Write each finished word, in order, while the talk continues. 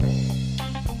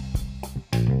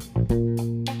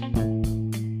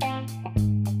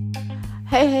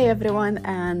Hey everyone,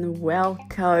 and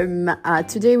welcome.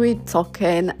 Today we're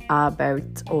talking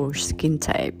about our skin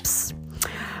types.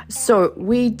 So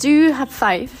we do have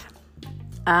 5,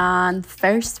 and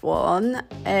first one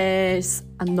is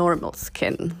a normal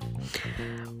skin,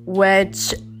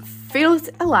 which feels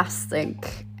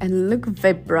elastic and look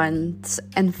vibrant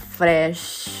and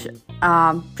fresh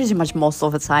pretty much most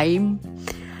of the time.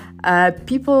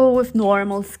 People with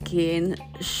normal skin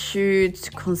should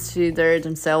consider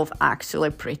themselves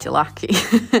actually pretty lucky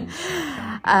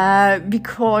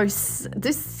because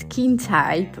this skin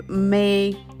type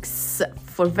makes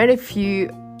for very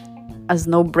few as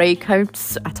no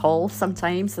breakouts at all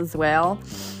sometimes as well.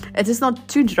 It is not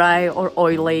too dry or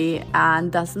oily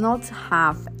and does not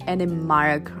have any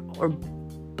mark or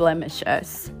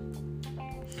blemishes.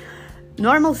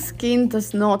 Normal skin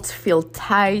does not feel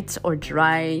tight or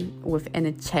dry with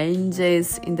any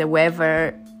changes in the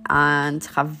weather and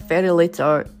have very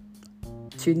little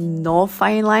to no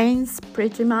fine lines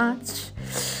pretty much.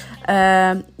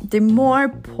 The more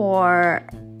pore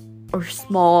or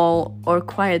small or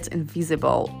quite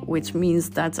invisible, which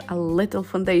means that a little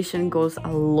foundation goes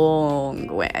a long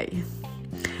way.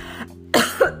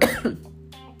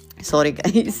 Sorry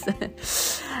guys.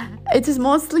 It is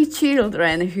mostly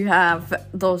children who have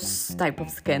those type of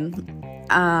skin.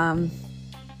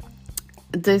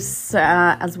 This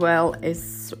as well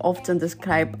is often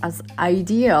described as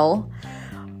ideal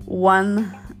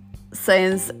one,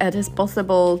 since it is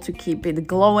possible to keep it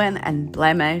glowing and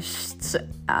blemished,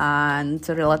 and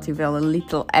relatively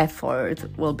little effort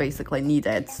will basically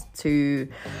needed to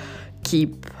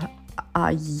keep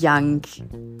a young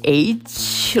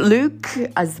age look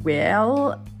as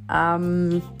well.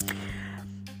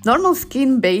 Normal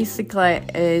skin basically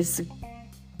is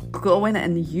glowing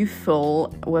and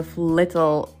youthful with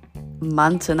little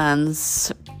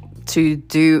maintenance to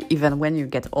do even when you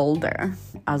get older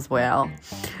as well.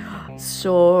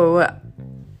 So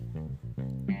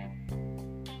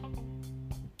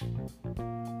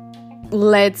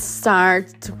let's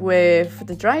start with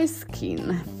the dry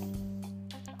skin.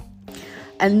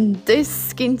 And this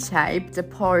skin type, the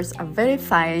pores are very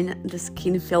fine, the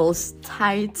skin feels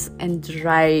tight and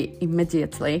dry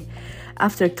immediately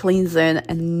after cleansing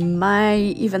and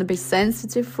might even be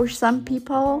sensitive for some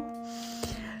people.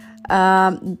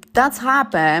 That's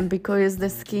happened because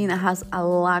the skin has a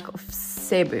lack of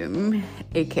sebum,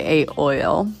 aka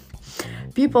oil.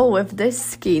 People with this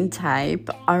skin type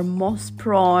are most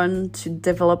prone to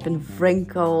developing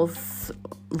wrinkles,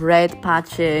 red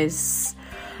patches.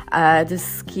 The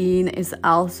skin is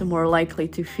also more likely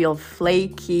to feel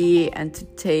flaky and to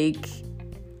take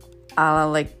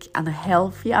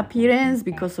unhealthy appearance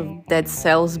because of dead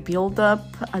cells buildup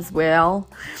as well.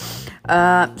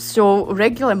 So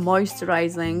regular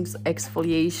moisturizing,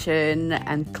 exfoliation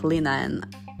and cleaning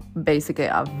basically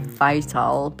are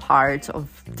vital part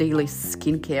of daily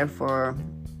skincare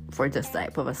for this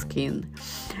type of a skin.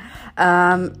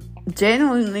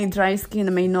 Genuinely dry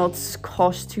skin may not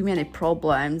cause too many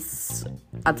problems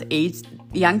at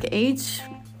young age,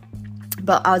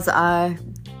 but as I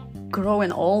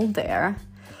growing older,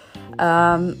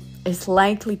 it's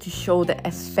likely to show the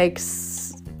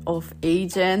effects of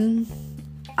aging,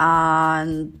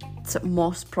 and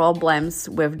most problems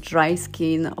with dry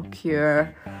skin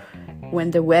occur when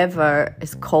the weather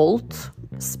is cold.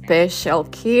 Special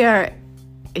care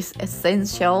is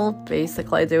essential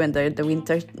basically during the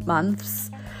winter months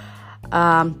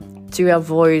to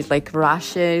avoid like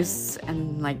rashes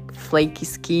and like flaky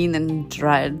skin and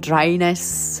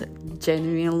dryness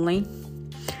genuinely.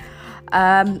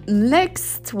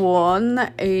 Next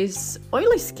one is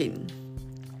oily skin.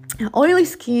 Oily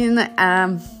skin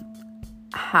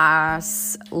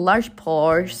has large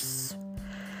pores,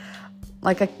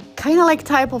 like a kind of like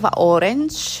type of an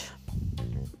orange,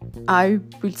 I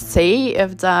would say,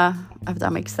 if that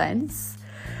makes sense.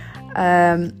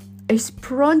 Is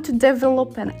prone to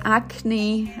develop an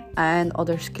acne and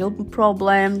other skin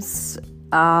problems.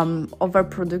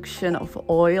 Overproduction of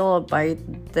oil by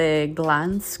the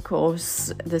glands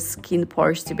cause the skin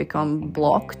pores to become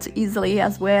blocked easily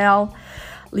as well,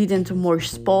 leading to more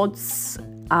spots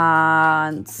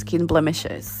and skin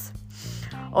blemishes.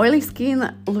 Oily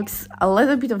skin looks a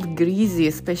little bit of greasy,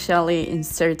 especially in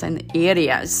certain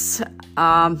areas,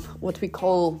 what we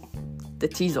call the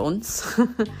T-zones.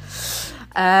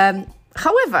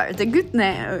 However, the good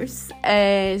news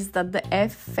is that the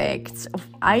effects of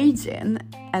aging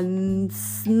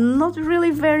is not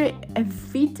really very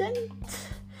evident.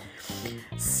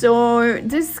 So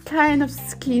this kind of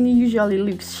skin usually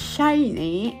looks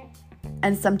shiny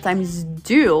and sometimes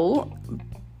dull,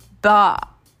 but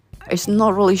it's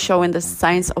not really showing the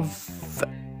signs of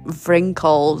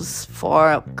wrinkles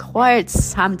for quite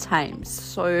some time.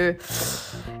 So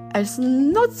it's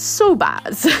not so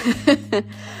bad.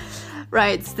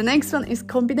 Right, the next one is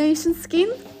combination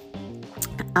skin.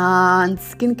 And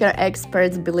skincare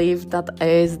experts believe that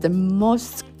is the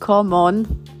most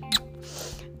common.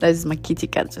 That is my kitty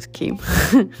cat just came.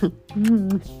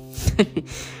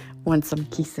 Want some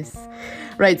kisses.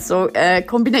 Right, so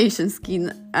combination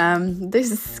skin.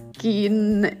 This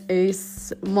skin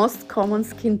is most common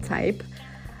skin type.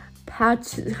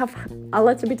 Have a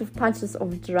little bit of patches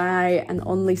of dry and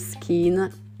only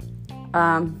skin.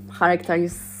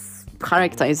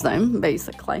 Characterize them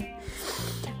basically.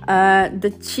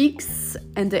 The cheeks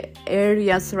and the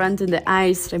area surrounding the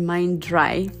eyes remain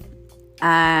dry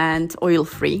and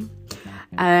oil-free.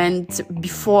 And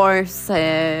before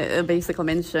basically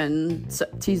mentioned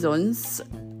T-zones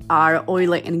are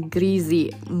oily and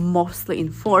greasy, mostly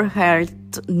in forehead,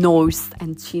 nose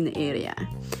and chin area.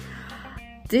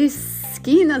 This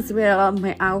skin as well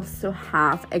may also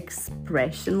have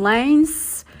expression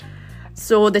lines.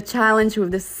 So the challenge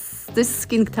with this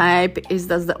skin type is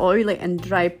that the oily and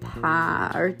dry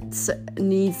part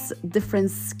needs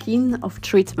different skin of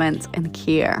treatment and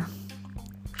care.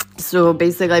 So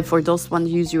basically for those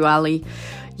ones, usually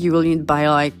you will need to buy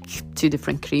like 2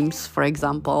 different creams, for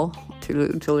example,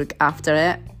 to look after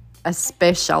it,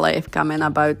 especially if coming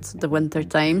about the winter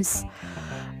times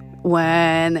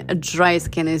when dry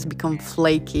skin is become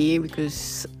flaky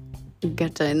because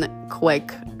getting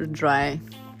quick dry.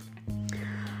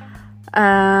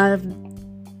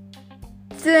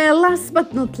 The last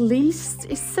but not least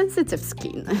is sensitive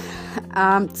skin.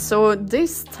 So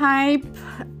this type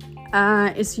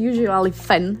is usually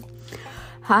thin,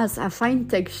 has a fine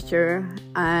texture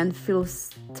and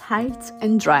feels tight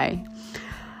and dry.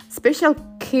 Special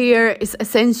care is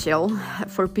essential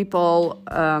for people,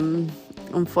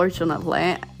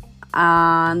 unfortunately,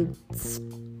 and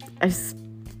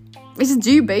it's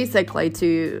due basically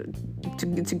to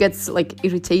get like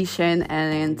irritation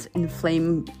and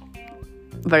inflame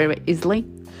very easily.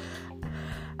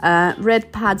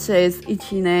 Red patches,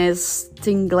 itchiness,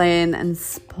 tingling and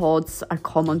spots are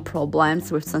common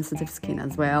problems with sensitive skin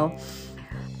as well.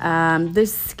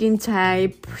 This skin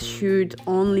type should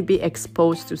only be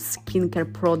exposed to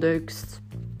skincare products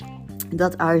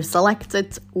that are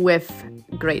selected with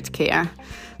great care.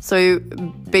 So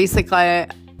basically,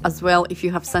 as well, if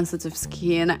you have sensitive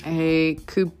skin, it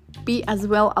could be as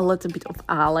well a little bit of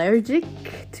allergic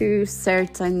to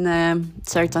certain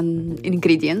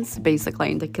ingredients, basically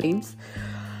in the creams.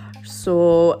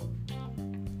 So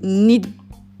need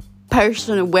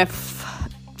person with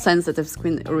sensitive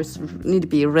skin need to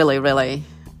be really, really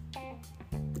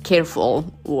careful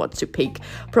what to pick.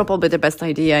 Probably the best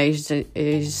idea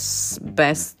is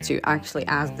best to actually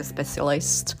ask the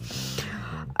specialist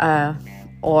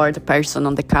or the person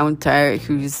on the counter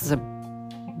who's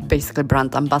basically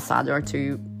brand ambassador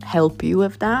to help you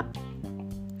with that.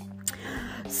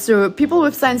 So people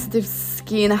with sensitive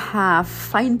skin have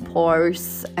fine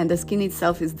pores and the skin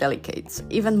itself is delicate.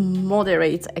 Even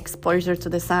moderate exposure to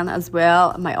the sun as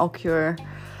well may occur,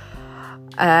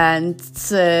 and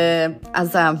as a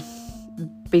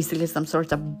basically some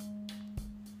sort of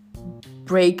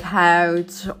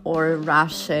breakout or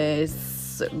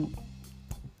rashes,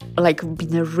 like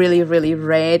being really, really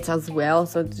red as well.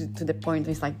 So to the point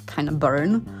it's like kind of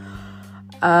burn.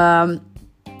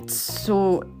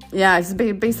 So yeah, it's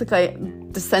basically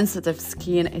the sensitive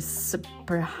skin is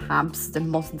perhaps the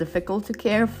most difficult to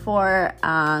care for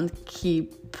and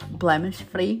keep blemish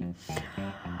free.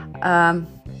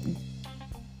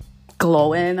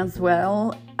 Glowing as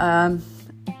well.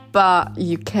 But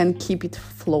you can keep it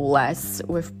flawless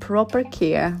with proper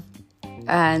care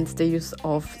and the use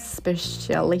of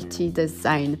specialty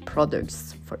design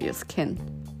products for your skin.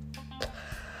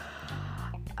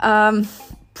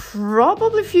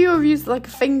 Probably few of you like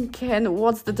thinking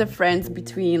what's the difference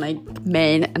between like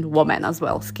men and women as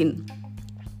well skin.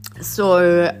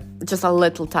 So just a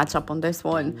little touch up on this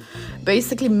one.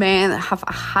 Basically, men have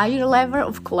a higher level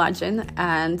of collagen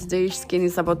and their skin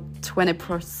is about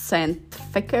 20%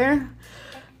 thicker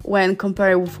when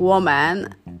compared with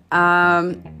women.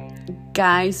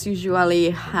 Guys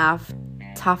usually have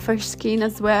tougher skin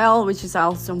as well, which is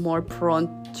also more prone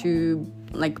to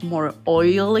like more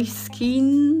oily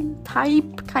skin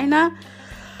type kinda.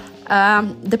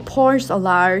 The pores are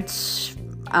large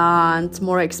and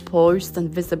more exposed and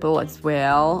visible as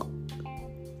well.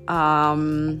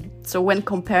 So when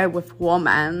compared with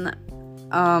women,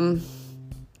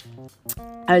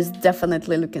 is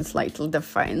definitely looking slightly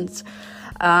different.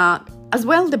 As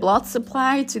well, the blood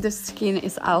supply to the skin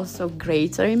is also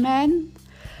greater in men.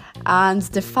 And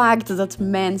the fact that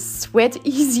men sweat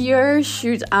easier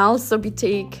should also be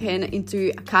taken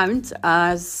into account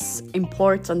as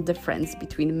important difference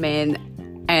between men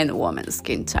and women's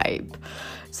skin type.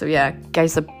 So yeah,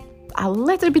 guys are a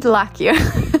little bit luckier.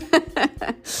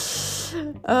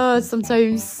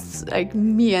 Sometimes like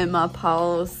me and my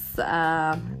pals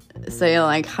say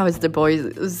like, how is the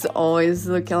boys always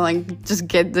looking like, just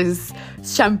get this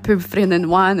shampoo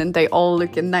 3-in-1 and they all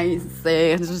looking nice,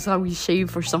 just how we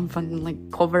shave or something,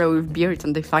 like cover it with beard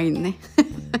and they fine.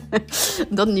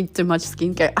 Don't need too much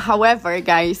skincare. However,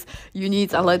 guys, you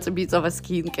need a little bit of a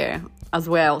skincare as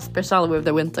well, especially with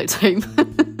the winter time.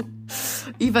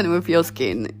 Even with your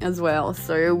skin as well.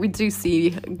 So we do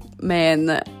see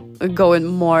men going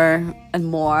more and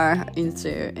more into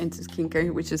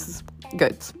skincare, which is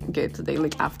good. They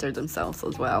look after themselves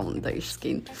as well and their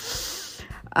skin.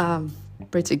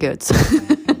 Pretty good.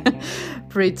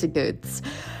 Pretty good.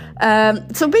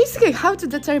 So basically, how to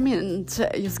determine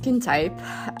your skin type?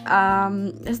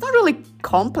 It's not really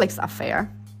complex affair.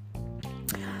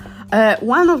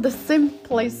 One of the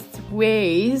simplest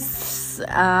ways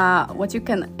what you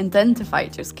can identify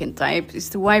your skin type is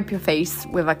to wipe your face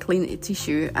with a clean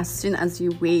tissue as soon as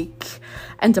you wake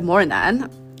in the morning.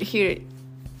 Here,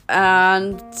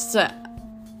 and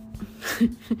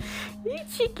you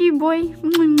cheeky boy.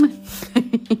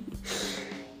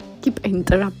 Keep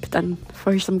interrupting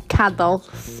for some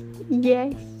cuddles.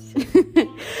 Yes.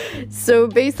 So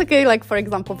basically, like for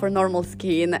example, for normal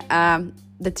skin,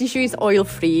 the tissue is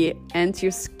oil-free and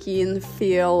your skin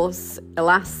feels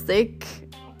elastic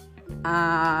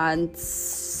and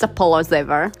supple as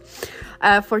ever.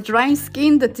 For dry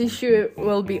skin, the tissue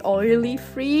will be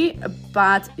oily-free,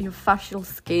 but your facial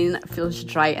skin feels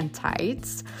dry and tight.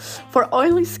 For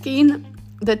oily skin,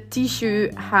 the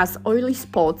tissue has oily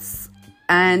spots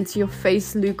and your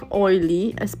face look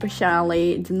oily,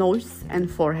 especially the nose and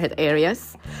forehead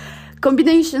areas.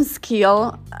 Combination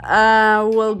skill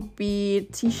will be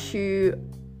tissue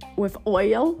with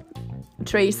oil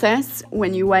traces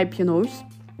when you wipe your nose,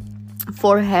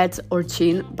 forehead or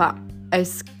chin, but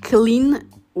as clean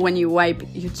when you wipe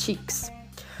your cheeks.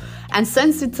 And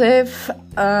sensitive,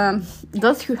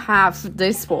 those who have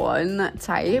this one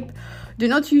type do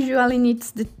not usually need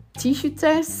the tissue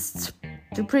test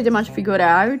to pretty much figure it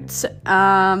out.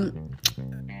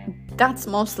 That's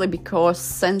mostly because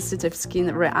sensitive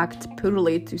skin react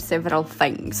poorly to several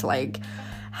things like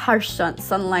harsh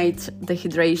sunlight,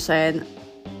 dehydration,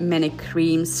 many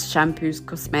creams, shampoos,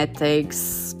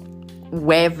 cosmetics,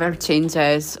 weather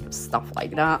changes, stuff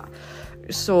like that.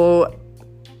 So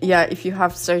yeah, if you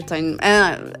have certain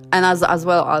and as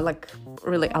well are like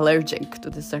really allergic to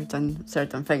the certain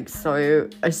things, so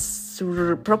it's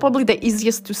probably the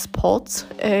easiest to spot,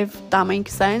 if that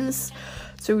makes sense.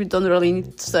 So we don't really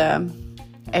need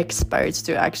experts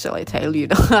to actually tell you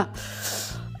that.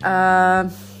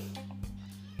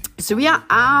 So yeah,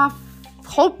 I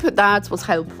hope that was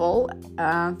helpful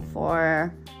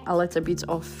for a little bit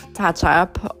of touch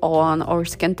up on our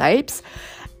skin types.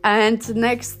 And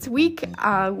next week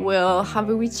I will have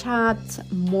a wee chat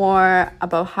more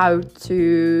about how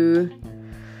to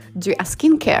do a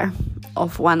skincare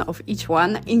of one of each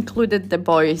one, included the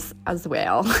boys as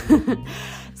well.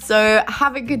 So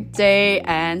have a good day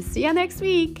and see you next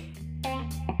week.